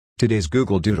Today's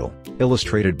Google Doodle,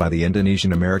 illustrated by the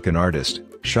Indonesian-American artist,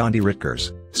 Shanti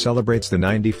Rittgers, celebrates the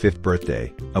 95th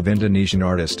birthday of Indonesian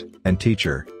artist and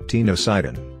teacher, Tino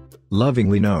Sidin.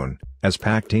 Lovingly known as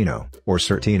Pak Tino or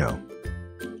Sir Tino.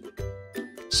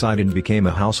 Sidin became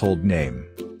a household name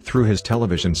through his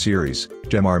television series,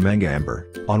 Gemar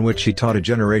Menggambar, on which he taught a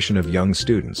generation of young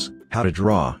students how to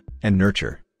draw and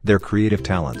nurture their creative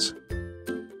talents.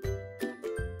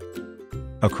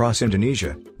 Across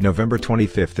Indonesia, November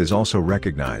 25th is also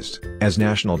recognized as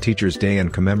National Teachers' Day in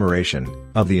commemoration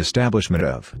of the establishment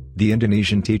of the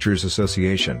Indonesian Teachers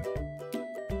Association.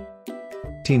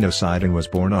 Tino Sidin was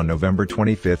born on November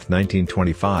 25,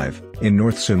 1925, in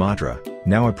North Sumatra,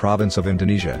 now a province of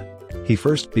Indonesia. He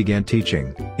first began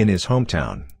teaching in his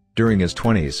hometown during his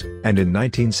 20s, and in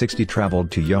 1960 traveled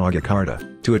to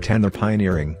Yogyakarta to attend the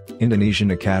pioneering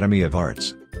Indonesian Academy of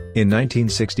Arts. In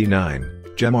 1969,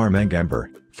 Gemar Menggambar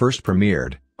first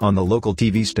premiered on the local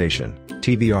TV station,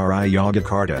 TVRI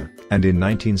Yogyakarta, and in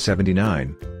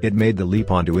 1979, it made the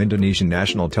leap onto Indonesian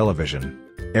national television.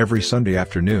 Every Sunday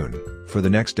afternoon, for the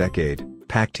next decade,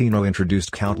 Pak Tino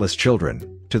introduced countless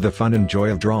children to the fun and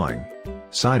joy of drawing.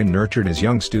 Sidin nurtured his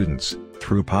young students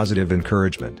through positive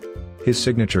encouragement. His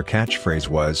signature catchphrase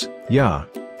was, "Ya,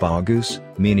 bagus,"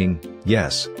 meaning,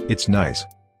 "Yes, it's nice."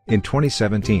 In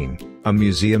 2017, a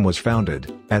museum was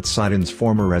founded at Sidin's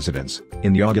former residence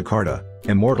in Yogyakarta,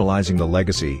 immortalizing the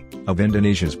legacy of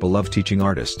Indonesia's beloved teaching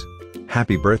artist.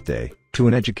 Happy birthday to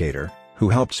an educator who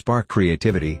helped spark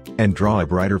creativity and draw a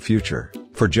brighter future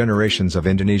for generations of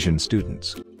Indonesian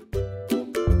students.